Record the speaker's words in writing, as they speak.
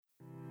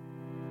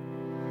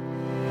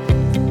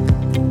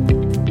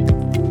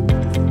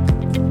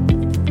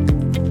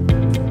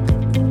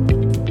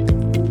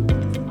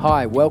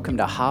Hi, welcome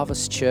to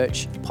Harvest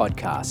Church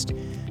Podcast.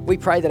 We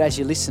pray that as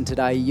you listen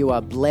today, you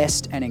are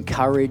blessed and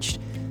encouraged.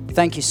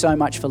 Thank you so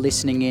much for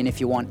listening in. If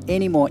you want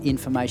any more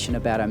information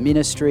about our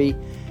ministry,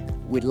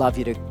 we'd love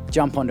you to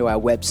jump onto our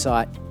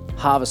website,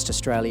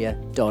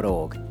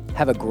 harvestaustralia.org.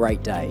 Have a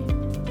great day.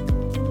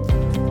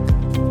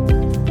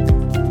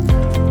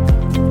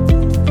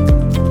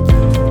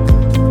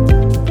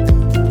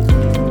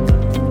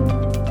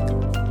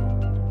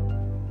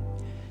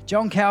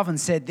 John Calvin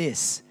said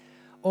this: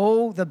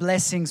 all the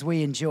blessings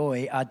we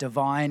enjoy are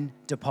divine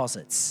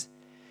deposits,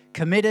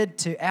 committed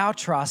to our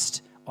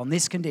trust on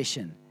this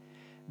condition,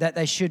 that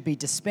they should be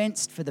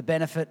dispensed for the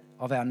benefit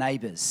of our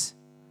neighbours.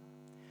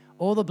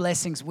 All the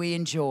blessings we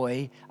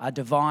enjoy are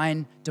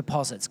divine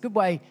deposits. Good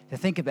way to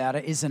think about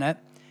it, isn't it?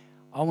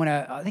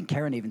 I think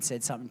Karen even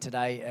said something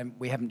today, and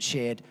we haven't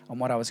shared on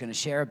what I was going to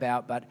share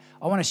about, but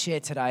I want to share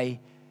today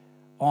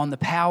on the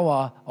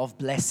power of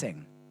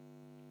blessing.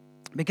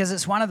 Because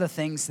it's one of the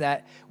things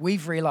that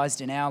we've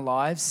realized in our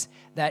lives,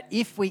 that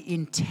if we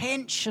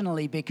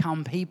intentionally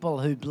become people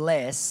who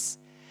bless,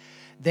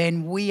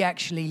 then we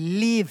actually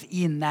live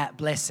in that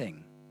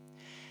blessing.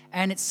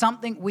 And it's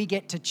something we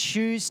get to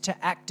choose to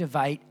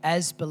activate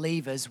as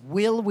believers.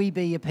 Will we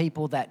be a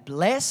people that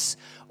bless,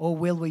 or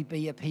will we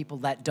be a people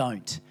that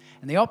don't?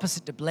 And the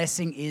opposite to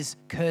blessing is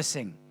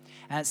cursing.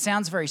 And it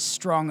sounds very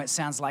strong. It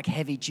sounds like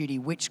heavy-duty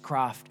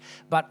witchcraft.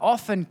 But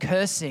often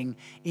cursing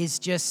is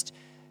just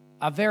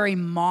a very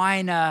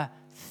minor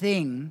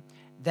thing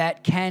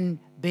that can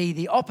be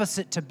the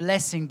opposite to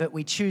blessing, but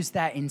we choose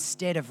that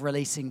instead of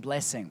releasing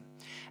blessing.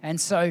 And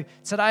so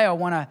today I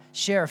want to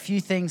share a few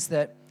things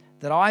that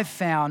I've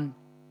found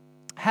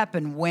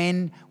happen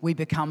when we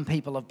become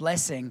people of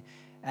blessing.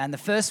 And the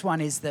first one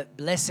is that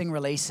blessing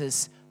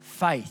releases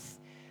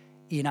faith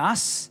in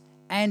us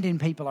and in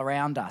people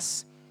around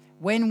us.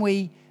 When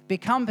we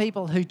become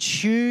people who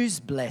choose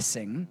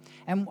blessing,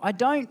 and I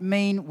don't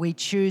mean we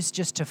choose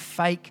just to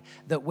fake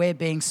that we're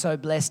being so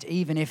blessed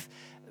even if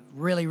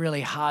really,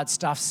 really hard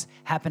stuff's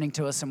happening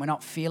to us and we're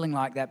not feeling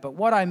like that. But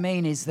what I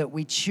mean is that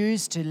we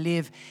choose to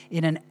live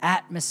in an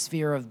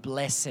atmosphere of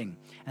blessing,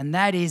 and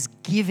that is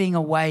giving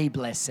away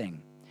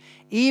blessing.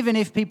 Even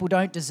if people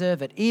don't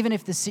deserve it, even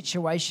if the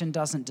situation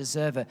doesn't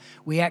deserve it,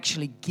 we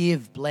actually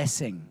give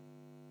blessing.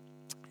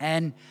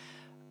 And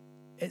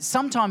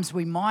sometimes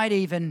we might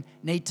even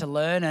need to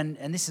learn,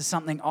 and this is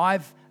something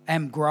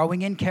am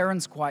growing in.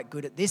 Karen's quite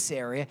good at this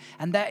area,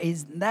 and that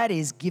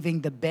is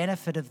giving the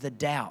benefit of the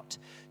doubt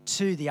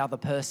to the other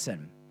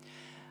person.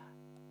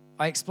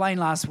 I explained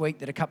last week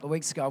that a couple of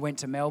weeks ago I went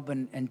to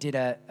Melbourne and did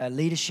a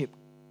leadership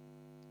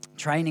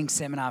training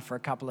seminar for a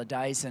couple of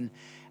days, and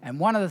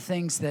one of the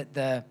things that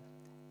the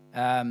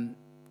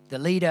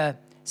leader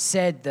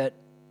said that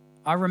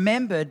I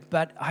remembered,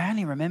 but I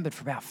only remembered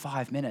for about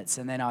 5 minutes,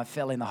 and then I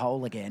fell in the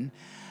hole again.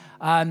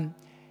 And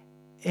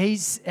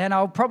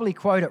I'll probably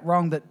quote it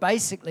wrong, but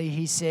basically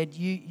he said,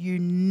 you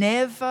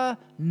never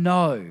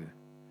know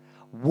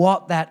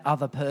what that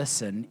other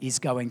person is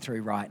going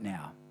through right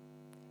now.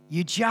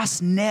 You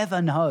just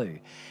never know.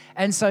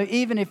 And so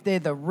even if they're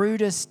the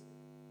rudest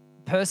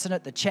person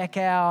at the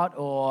checkout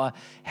or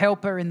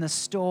helper in the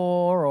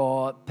store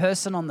or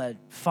person on the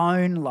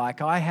phone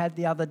like I had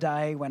the other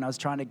day when I was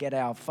trying to get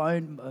our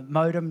phone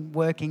modem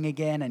working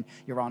again, and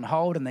you're on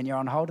hold and then you're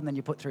on hold and then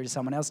you put through to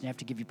someone else and you have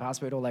to give your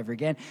password all over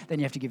again, then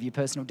you have to give your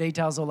personal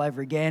details all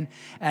over again,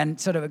 and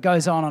sort of it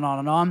goes on and on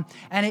and on,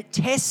 and it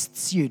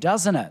tests you,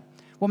 doesn't it?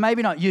 Well,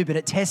 maybe not you, but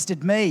it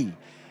tested me.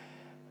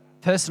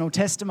 Personal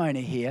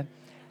testimony here.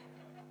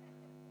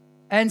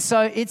 And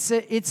so it's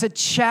a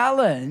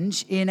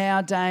challenge in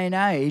our day and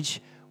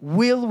age.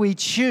 Will we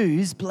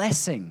choose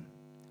blessing?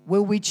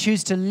 Will we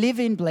choose to live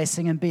in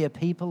blessing and be a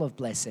people of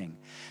blessing?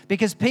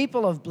 Because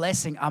people of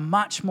blessing are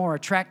much more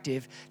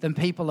attractive than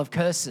people of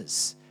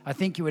curses. I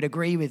think you would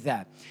agree with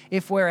that.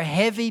 If we're a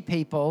heavy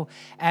people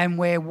and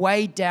we're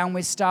weighed down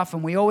with stuff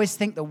and we always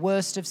think the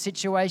worst of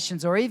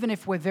situations, or even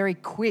if we're very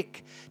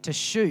quick to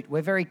shoot,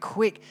 we're very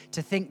quick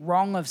to think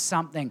wrong of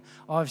something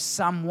or of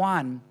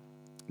someone,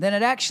 then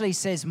it actually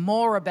says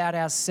more about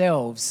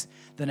ourselves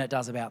than it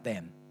does about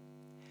them.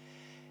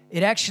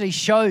 It actually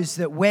shows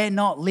that we're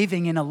not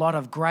living in a lot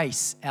of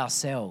grace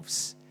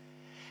ourselves.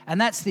 And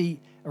that's the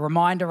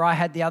reminder I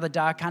had the other day.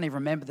 I can't even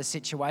remember the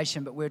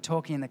situation, but we were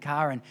talking in the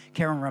car and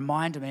Karen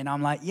reminded me, and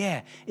I'm like,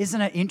 yeah,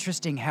 isn't it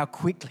interesting how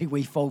quickly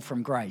we fall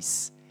from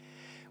grace?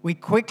 We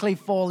quickly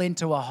fall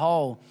into a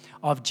hole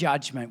of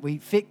judgment. We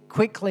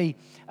quickly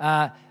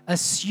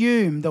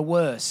assume the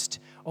worst,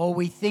 or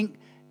we think,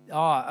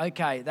 oh,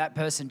 okay, that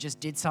person just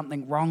did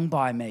something wrong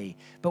by me.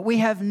 But we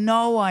have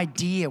no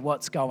idea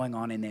what's going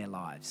on in their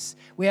lives.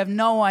 We have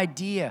no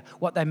idea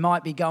what they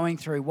might be going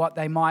through, what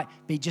they might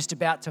be just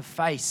about to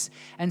face.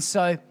 And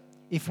so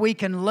if we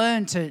can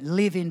learn to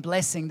live in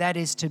blessing, that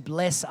is to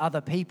bless other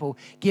people,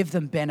 give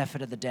them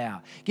benefit of the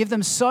doubt. Give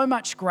them so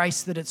much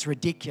grace that it's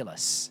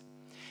ridiculous.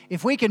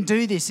 If we can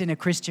do this in a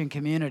Christian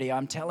community,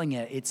 I'm telling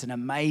you, it's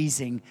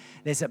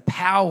there's a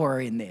power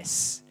in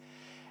this.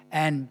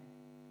 And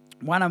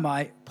one of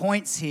my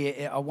points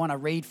here, I want to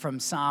read from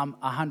Psalm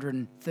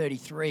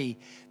 133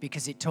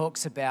 because it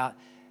talks about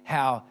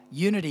how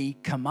unity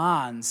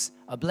commands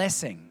a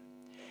blessing.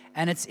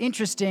 And it's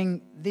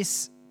interesting,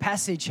 this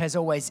passage has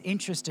always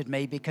interested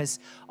me because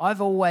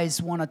I've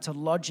always wanted to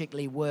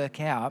logically work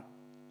out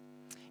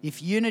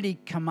if unity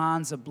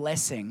commands a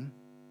blessing,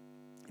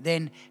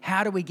 then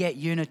how do we get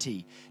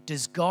unity?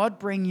 Does God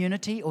bring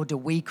unity or do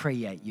we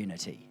create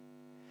unity?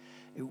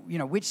 You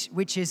know,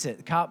 which is it,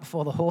 the cart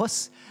before the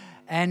horse?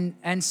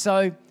 And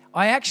so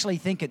I actually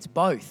think it's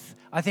both.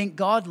 I think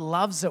God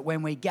loves it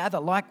when we gather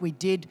like we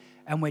did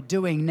and we're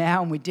doing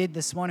now and we did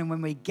this morning.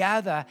 When we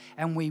gather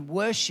and we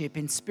worship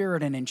in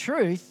spirit and in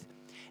truth,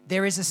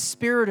 there is a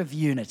spirit of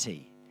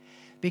unity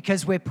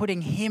because we're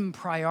putting Him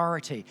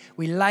priority.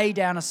 We lay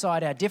down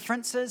aside our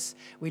differences.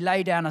 We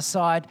lay down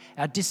aside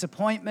our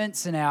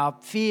disappointments and our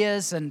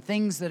fears and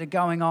things that are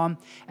going on,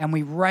 and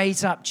we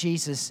raise up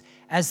Jesus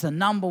as the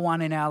number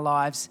one in our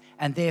lives,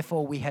 and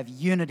therefore we have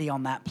unity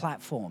on that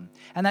platform.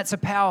 And that's a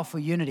powerful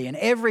unity, and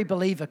every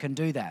believer can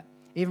do that,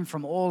 even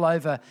from all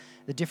over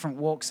the different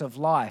walks of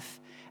life.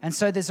 And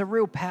so there's a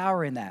real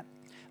power in that.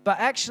 But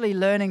actually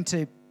learning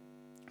to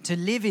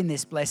live in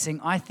this blessing,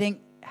 I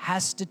think,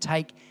 has to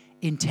take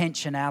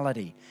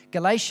intentionality.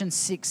 Galatians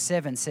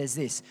 6:7 says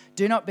this,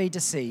 "Do not be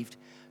deceived.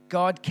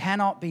 God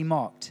cannot be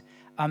mocked.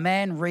 A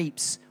man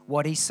reaps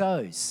what he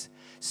sows."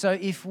 So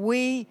if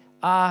we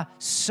are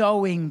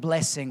sowing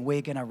blessing,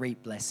 we're going to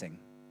reap blessing.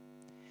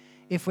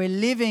 If we're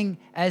living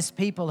as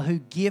people who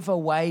give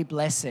away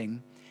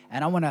blessing,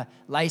 and I want to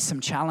lay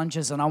some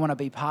challenges and I want to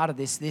be part of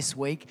this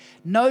week,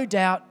 no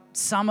doubt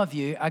some of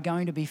you are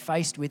going to be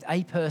faced with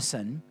a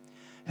person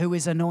who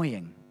is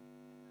annoying.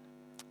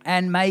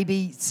 And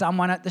maybe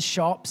someone at the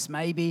shops,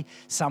 maybe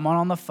someone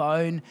on the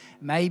phone,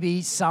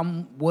 maybe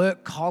some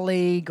work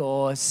colleague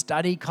or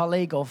study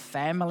colleague or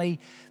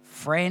family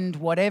friend,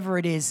 whatever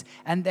it is,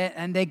 and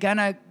they're going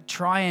to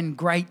try and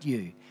grate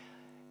you.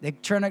 They're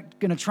going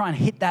to try and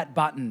hit that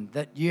button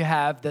that you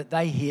have that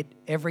they hit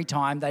every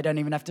time. They don't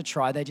even have to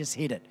try, they just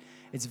hit it.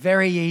 It's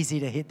very easy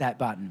to hit that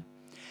button.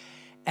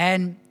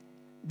 And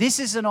this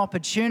is an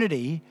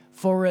opportunity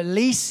for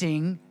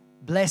releasing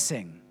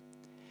blessing,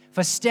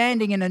 for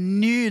standing in a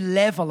new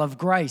level of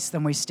grace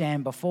than we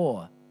stand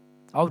before.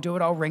 I'll do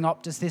it. I'll ring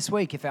Optus this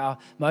week. If our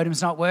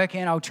modem's not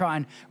working, I'll try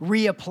and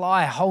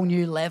reapply a whole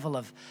new level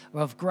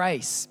of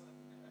grace.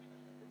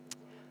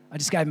 I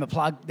just gave him a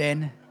plug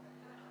then.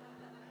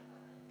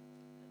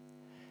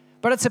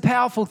 But it's a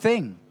powerful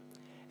thing.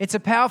 It's a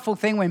powerful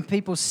thing when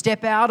people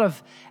step out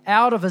of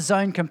a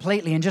zone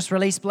completely and just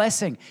release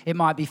blessing. It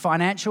might be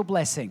financial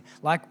blessing,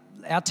 like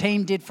our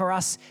team did for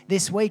us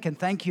this week. And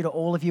thank you to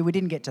all of you. We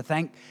didn't get to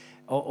thank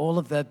all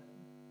of the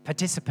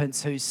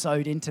participants who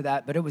sewed into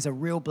that, but it was a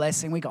real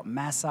blessing. We got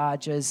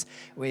massages.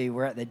 We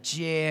were at the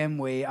gym.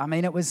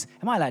 It was,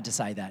 am I allowed to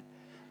say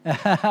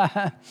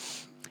that?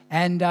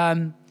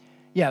 And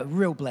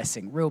real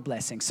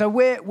blessing. So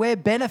we're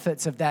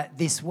benefits of that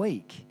this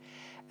week.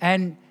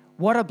 And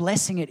what a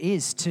blessing it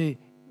is to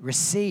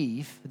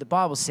receive. The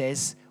Bible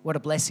says what a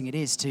blessing it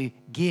is to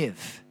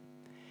give.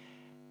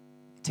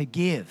 To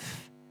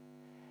give.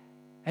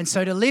 And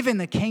so to live in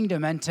the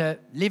kingdom and to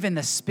live in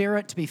the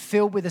Spirit, to be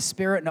filled with the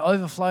Spirit and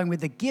overflowing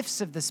with the gifts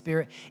of the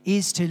Spirit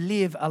is to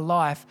live a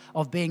life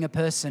of being a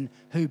person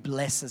who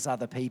blesses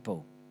other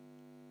people.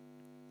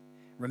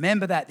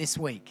 Remember that this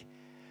week.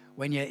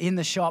 When you're in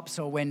the shops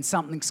or when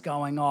something's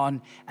going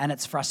on and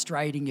it's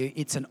frustrating you,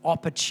 it's an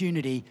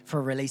opportunity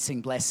for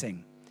releasing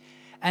blessing.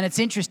 And it's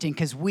interesting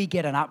because we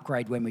get an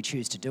upgrade when we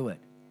choose to do it.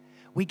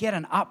 We get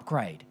an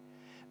upgrade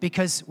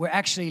because we're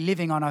actually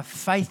living on a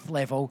faith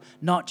level,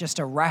 not just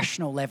a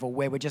rational level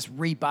where we're just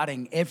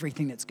rebutting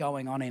everything that's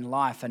going on in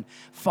life and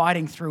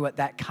fighting through at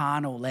that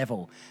carnal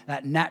level,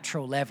 that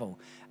natural level.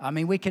 I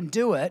mean, we can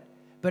do it,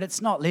 but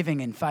it's not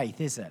living in faith,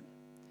 is it?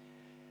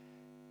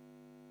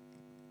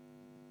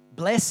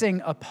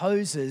 Blessing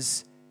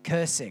opposes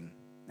cursing,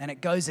 and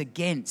it goes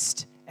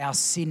against our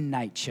sin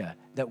nature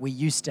that we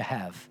used to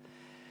have.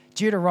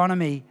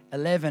 Deuteronomy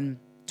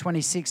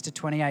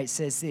 11:26-28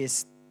 says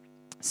this,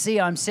 "See,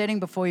 I'm setting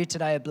before you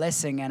today a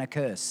blessing and a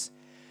curse.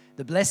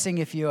 The blessing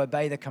if you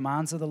obey the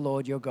commands of the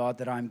Lord your God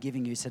that I'm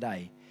giving you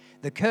today.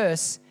 The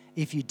curse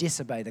if you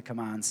disobey the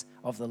commands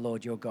of the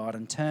Lord your God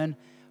and turn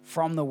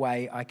from the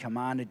way I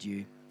commanded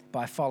you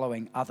by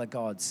following other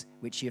gods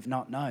which you have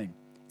not known."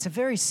 It's a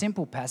very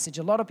simple passage.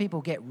 A lot of people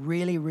get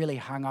really, really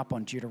hung up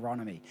on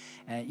Deuteronomy.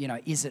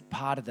 Is it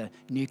part of the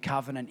new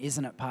covenant?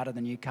 Isn't it part of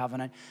the new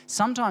covenant?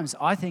 Sometimes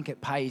I think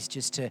it pays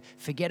just to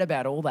forget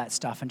about all that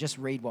stuff and just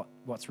read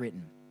what's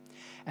written.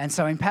 And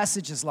so in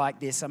passages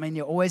like this,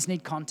 you always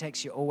need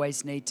context. You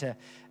always need to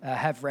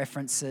have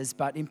references.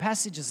 But in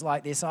passages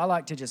like this, I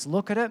like to just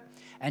look at it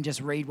and just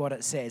read what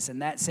it says.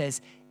 And that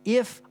says,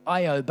 if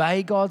I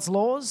obey God's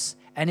laws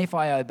and if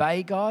I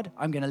obey God,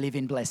 I'm going to live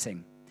in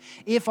blessing.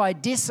 If I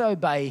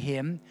disobey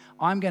him,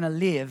 I'm going to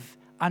live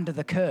under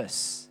the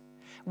curse.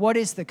 What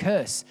is the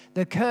curse?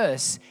 The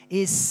curse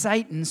is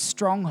Satan's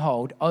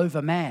stronghold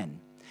over man.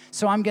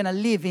 So I'm going to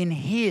live in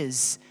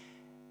his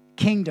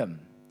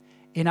kingdom.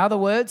 In other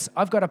words,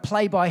 I've got to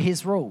play by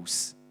his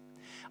rules.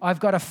 I've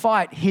got to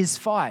fight his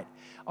fight.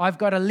 I've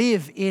got to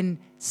live in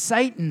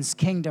Satan's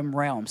kingdom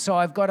realm. So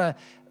I've got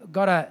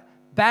to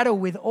battle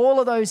with all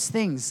of those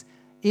things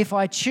if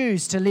I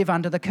choose to live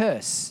under the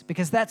curse,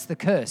 because that's the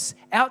curse.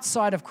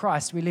 Outside of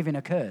Christ, we live in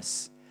a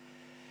curse.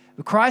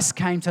 But Christ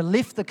came to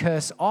lift the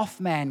curse off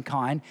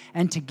mankind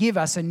and to give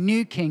us a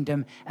new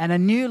kingdom and a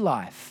new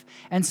life.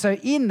 And so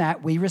in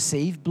that, we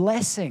receive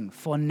blessing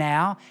for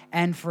now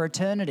and for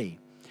eternity.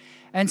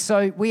 And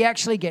so we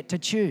actually get to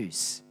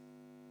choose.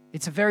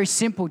 It's a very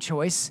simple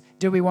choice.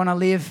 Do we want to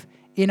live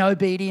in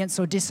obedience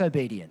or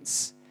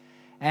disobedience?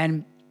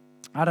 And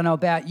I don't know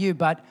about you,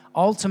 but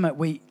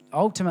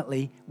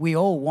ultimately, we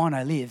all want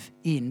to live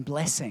in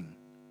blessing.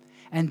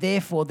 And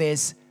therefore,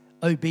 there's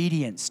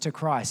obedience to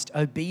Christ,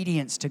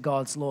 obedience to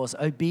God's laws,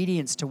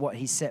 obedience to what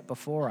he set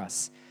before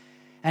us.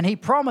 And he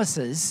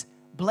promises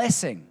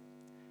blessing.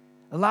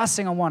 The last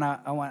thing I want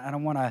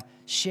to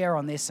share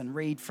on this and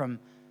read from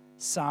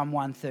Psalm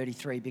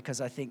 133,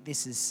 because I think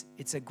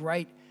it's a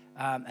great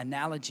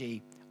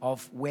analogy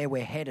of where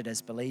we're headed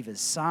as believers.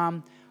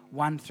 Psalm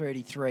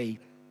 133,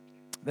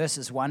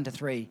 verses 1 to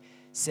 3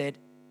 said,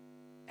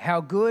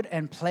 "How good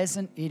and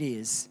pleasant it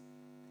is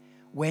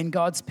when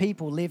God's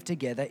people live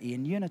together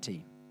in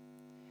unity.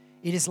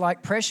 It is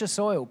like precious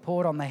oil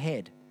poured on the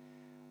head,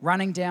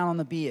 running down on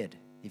the beard,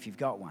 if you've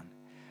got one,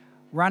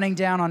 running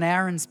down on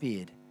Aaron's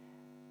beard,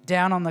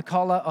 down on the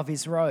collar of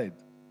his robe.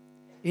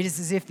 It is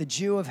as if the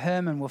dew of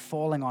Hermon were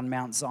falling on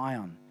Mount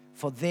Zion,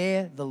 for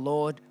there the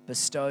Lord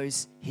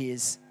bestows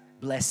his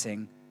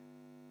blessing,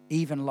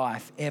 even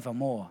life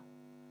evermore."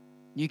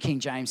 New King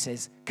James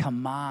says,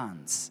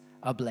 commands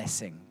a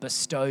blessing,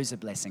 bestows a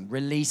blessing,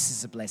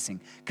 releases a blessing,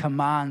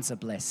 commands a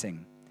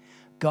blessing.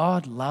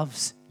 God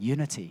loves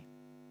unity.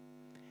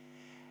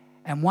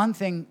 And one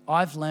thing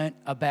I've learnt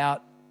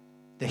about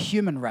the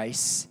human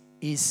race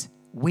is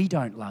we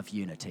don't love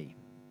unity.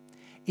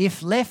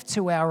 If left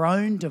to our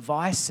own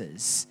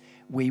devices,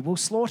 we will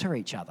slaughter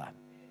each other.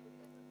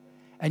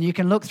 And you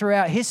can look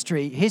throughout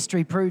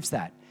history proves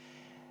that.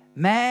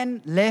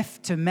 Man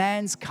left to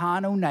man's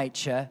carnal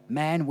nature,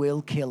 man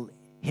will kill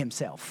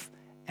himself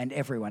and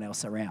everyone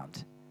else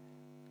around.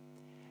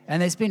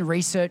 And there's been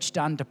research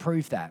done to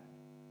prove that.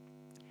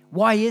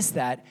 Why is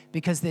that?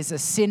 Because there's a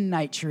sin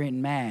nature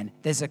in man.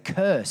 There's a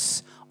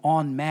curse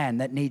on man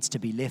that needs to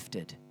be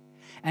lifted.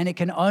 And it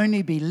can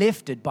only be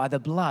lifted by the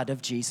blood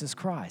of Jesus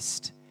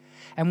Christ.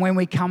 And when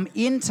we come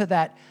into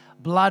that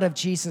blood of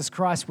Jesus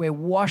Christ, we're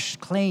washed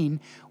clean,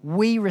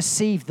 we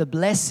receive the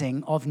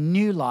blessing of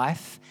new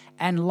life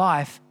and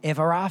life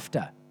ever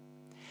after.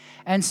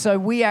 And so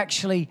we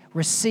actually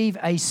receive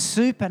a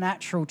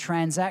supernatural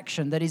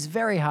transaction that is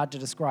very hard to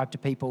describe to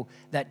people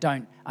that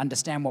don't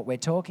understand what we're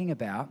talking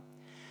about.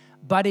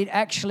 But it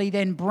actually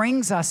then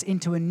brings us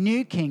into a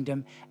new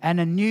kingdom and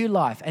a new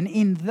life. And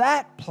in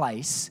that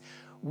place,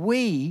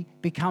 we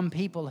become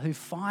people who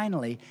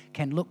finally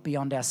can look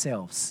beyond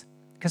ourselves.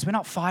 Because we're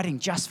not fighting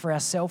just for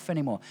ourselves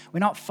anymore. We're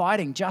not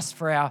fighting just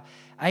for our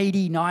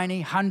 80, 90,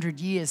 100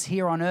 years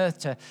here on earth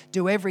to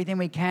do everything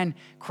we can,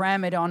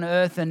 cram it on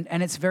earth, and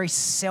it's very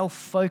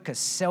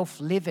self-focused,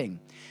 self-living.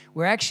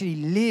 We actually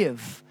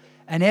live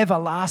an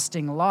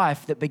everlasting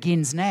life that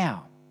begins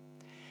now.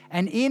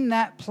 And in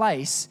that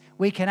place,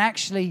 we can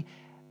actually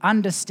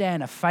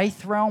understand a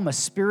faith realm, a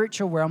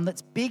spiritual realm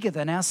that's bigger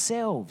than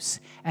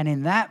ourselves. And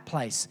in that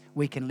place,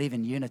 we can live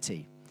in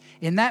unity.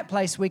 In that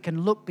place, we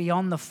can look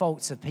beyond the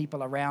faults of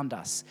people around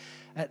us.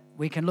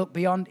 We can look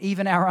beyond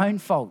even our own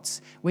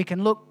faults. We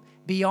can look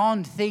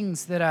beyond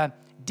things that are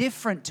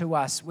different to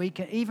us. We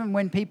can, even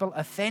when people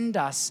offend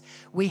us,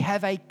 we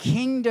have a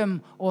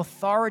kingdom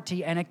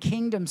authority and a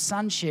kingdom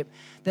sonship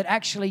that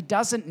actually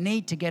doesn't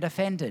need to get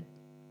offended.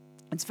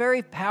 It's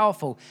very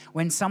powerful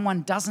when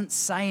someone doesn't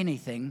say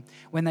anything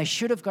when they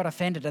should have got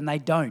offended and they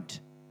don't.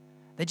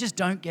 They just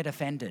don't get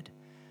offended.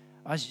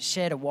 I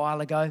shared a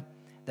while ago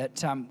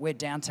that we're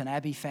Downton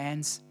Abbey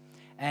fans,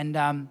 and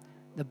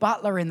the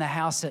butler in the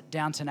house at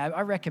Downton Abbey,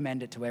 I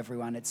recommend it to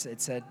everyone. It's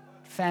a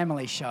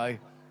family show.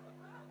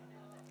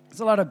 There's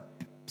a lot of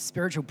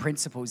spiritual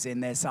principles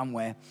in there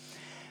somewhere.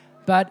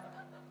 But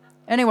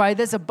anyway,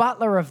 there's a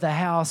butler of the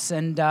house,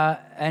 and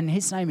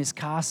his name is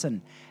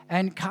Carson.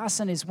 And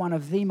Carson is one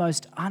of the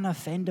most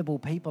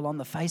unoffendable people on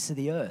the face of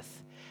the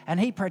earth. And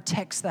he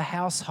protects the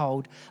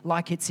household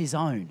like it's his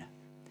own.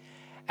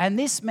 And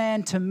this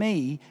man, to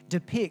me,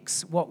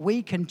 depicts what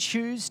we can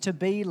choose to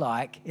be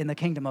like in the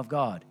kingdom of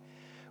God.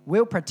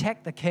 We'll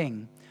protect the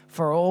king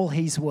for all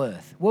he's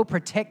worth. We'll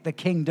protect the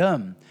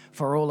kingdom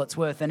for all it's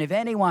worth. And if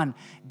anyone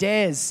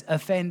dares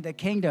offend the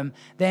kingdom,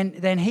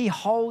 then he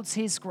holds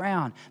his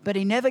ground. But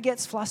he never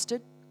gets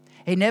flustered.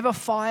 He never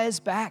fires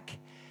back.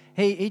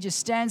 He just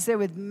stands there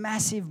with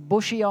massive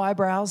bushy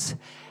eyebrows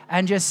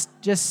and just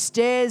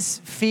stares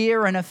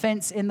fear and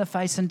offense in the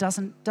face and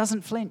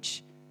doesn't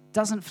flinch.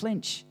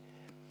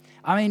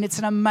 I mean, it's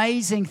an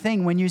amazing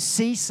thing when you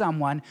see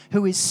someone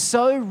who is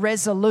so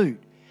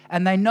resolute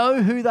and they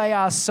know who they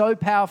are so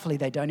powerfully,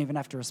 they don't even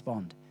have to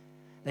respond.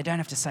 They don't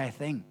have to say a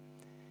thing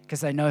because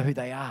they know who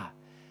they are.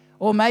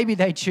 Or maybe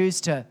they choose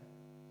to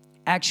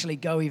actually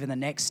go even the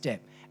next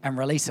step and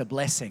release a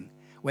blessing.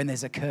 When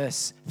there's a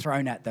curse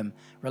thrown at them,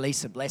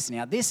 release a blessing.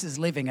 Now, this is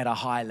living at a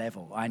high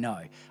level, I know.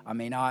 I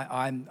mean,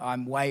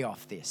 I'm way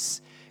off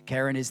this.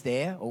 Karen is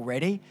there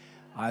already.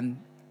 I'm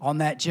on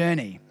that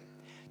journey.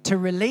 To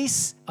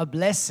release a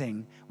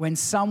blessing when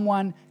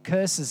someone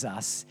curses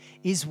us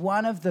is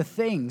one of the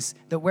things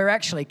that we're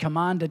actually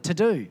commanded to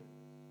do.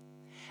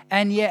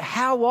 And yet,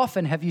 how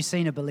often have you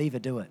seen a believer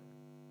do it?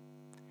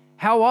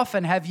 How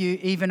often have you,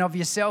 even of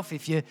yourself,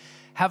 if you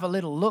have a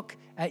little look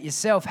at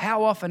yourself,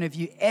 how often have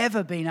you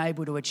ever been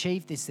able to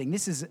achieve this thing?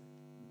 This is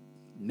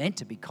meant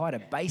to be quite a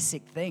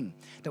basic thing,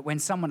 that when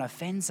someone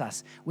offends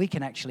us, we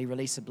can actually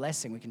release a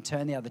blessing. We can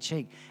turn the other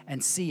cheek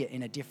and see it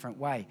in a different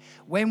way.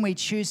 When we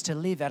choose to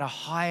live at a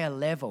higher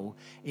level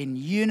in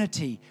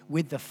unity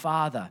with the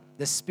Father,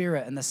 the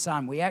Spirit, and the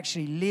Son, we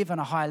actually live on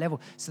a higher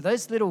level. So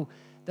those little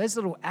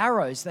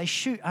arrows, they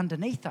shoot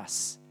underneath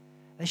us.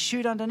 They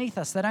shoot underneath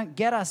us. They don't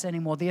get us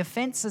anymore. The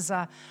offenses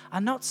are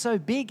not so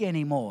big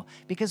anymore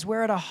because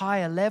we're at a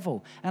higher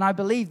level. And I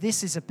believe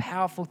this is a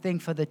powerful thing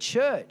for the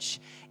church,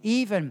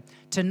 even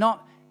to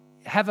not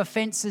have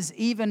offenses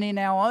even in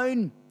our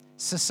own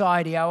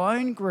society, our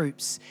own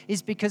groups,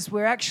 is because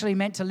we're actually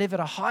meant to live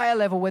at a higher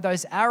level where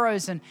those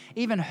arrows and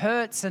even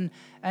hurts and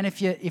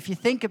if you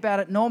think about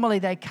it, normally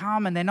they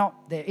come and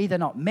they're either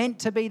not meant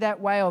to be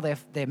that way, or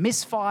they're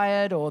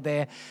misfired, or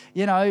they're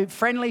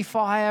friendly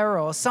fire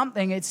or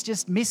something. It's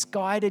just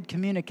misguided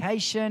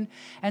communication,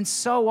 and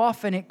so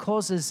often it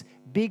causes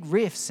big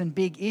rifts and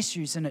big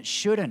issues, and it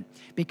shouldn't,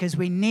 because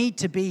we need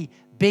to be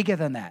bigger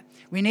than that.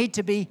 We need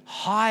to be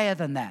higher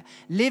than that,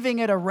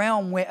 living at a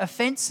realm where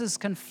offenses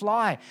can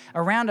fly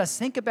around us.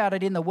 Think about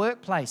it in the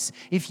workplace.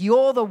 If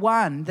you're the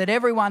one that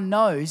everyone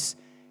knows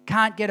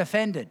can't get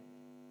offended,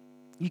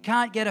 you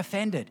can't get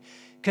offended,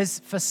 because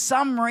for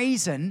some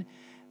reason,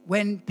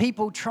 when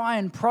people try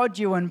and prod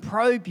you and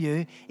probe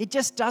you, it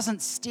just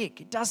doesn't stick.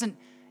 It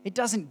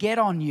doesn't get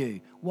on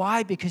you.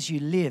 Why? Because you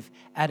live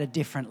at a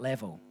different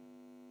level.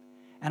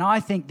 And I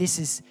think this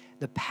is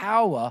the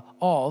power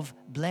of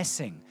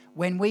blessing.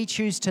 When we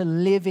choose to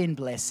live in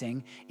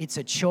blessing, it's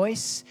a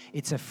choice,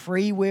 it's a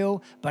free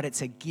will, but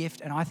it's a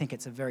gift. And I think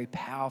it's a very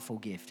powerful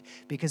gift,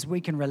 because we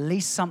can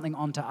release something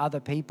onto other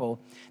people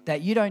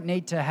that you don't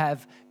need to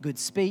have good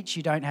speech,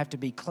 you don't have to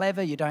be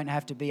clever, you don't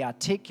have to be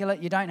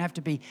articulate, you don't have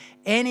to be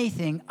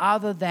anything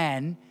other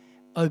than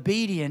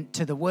obedient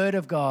to the word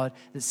of God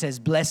that says,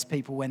 bless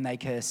people when they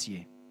curse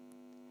you.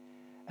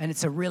 And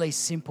it's a really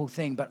simple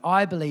thing, but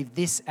I believe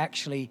this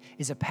actually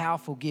is a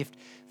powerful gift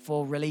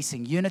for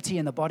releasing unity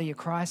in the body of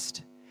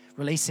Christ,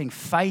 releasing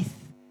faith,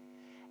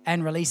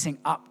 and releasing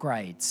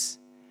upgrades.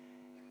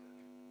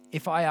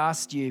 If I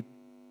asked you,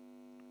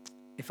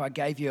 if I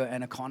gave you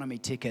an economy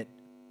ticket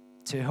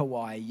to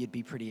Hawaii, you'd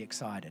be pretty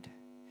excited.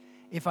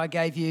 If I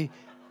then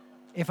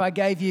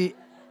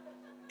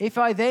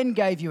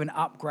gave you an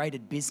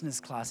upgraded business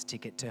class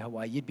ticket to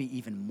Hawaii, you'd be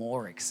even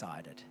more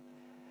excited.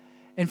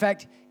 In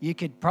fact, you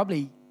could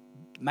probably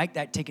make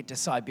that ticket to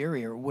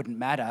Siberia, it wouldn't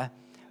matter,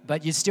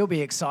 but you'd still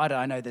be excited.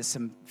 I know there's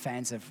some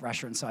fans of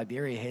Russia and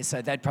Siberia here,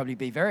 so they'd probably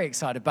be very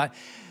excited. But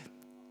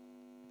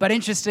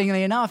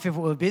interestingly enough, if it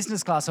were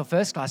business class or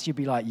first class, you'd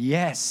be like,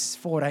 yes,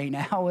 14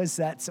 hours,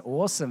 that's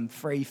awesome.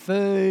 Free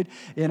food,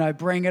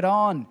 bring it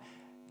on.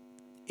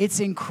 It's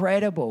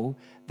incredible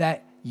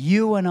that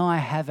you and I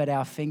have at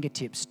our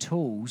fingertips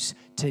tools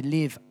to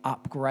live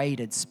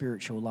upgraded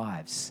spiritual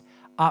lives,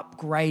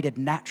 upgraded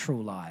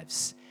natural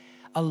lives.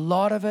 A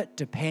lot of it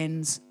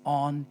depends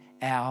on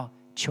our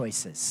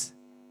choices.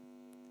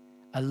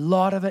 A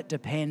lot of it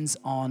depends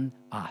on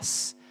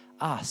us,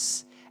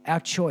 our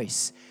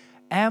choice.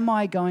 Am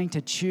I going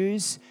to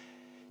choose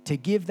to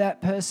give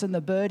that person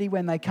the birdie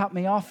when they cut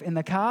me off in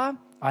the car?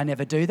 I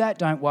never do that,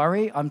 don't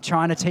worry. I'm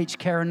trying to teach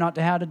Karen not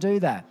how to do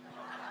that.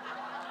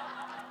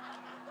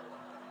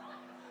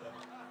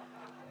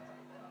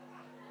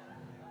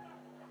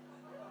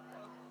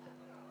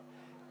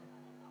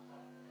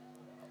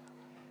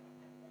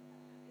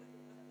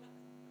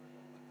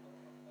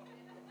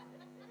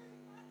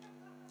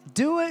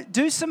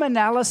 Do some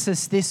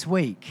analysis this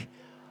week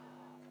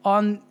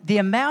on the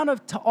amount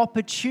of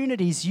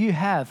opportunities you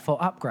have for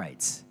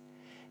upgrades,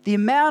 the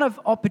amount of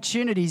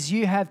opportunities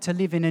you have to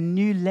live in a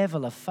new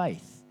level of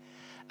faith,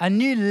 a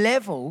new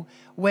level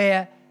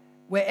where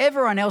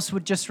everyone else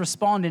would just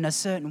respond in a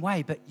certain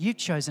way, but you've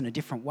chosen a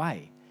different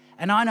way.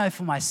 And I know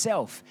for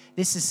myself,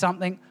 this is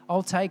something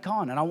I'll take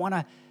on, and I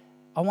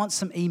want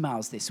some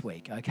emails this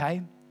week,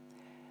 okay?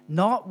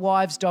 Not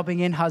wives dobbing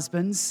in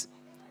husbands.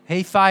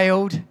 He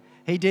failed.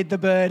 He did the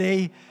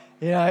birdie,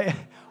 or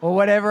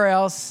whatever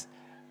else.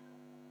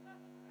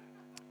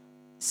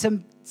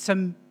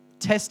 Some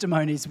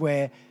testimonies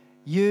where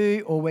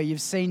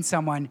you've seen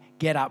someone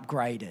get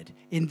upgraded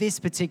in this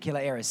particular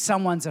area.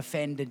 Someone's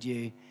offended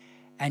you,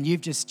 and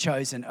you've just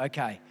chosen,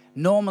 okay,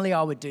 normally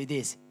I would do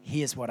this.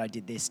 Here's what I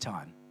did this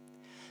time.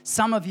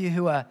 Some of you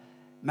who are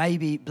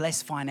maybe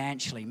blessed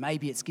financially,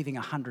 maybe it's giving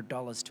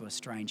 $100 to a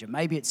stranger.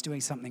 Maybe it's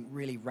doing something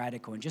really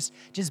radical and just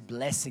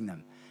blessing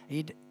them.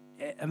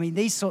 I mean,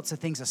 these sorts of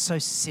things are so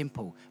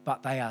simple,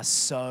 but they are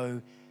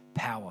so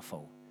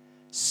powerful.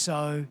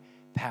 So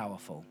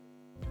powerful.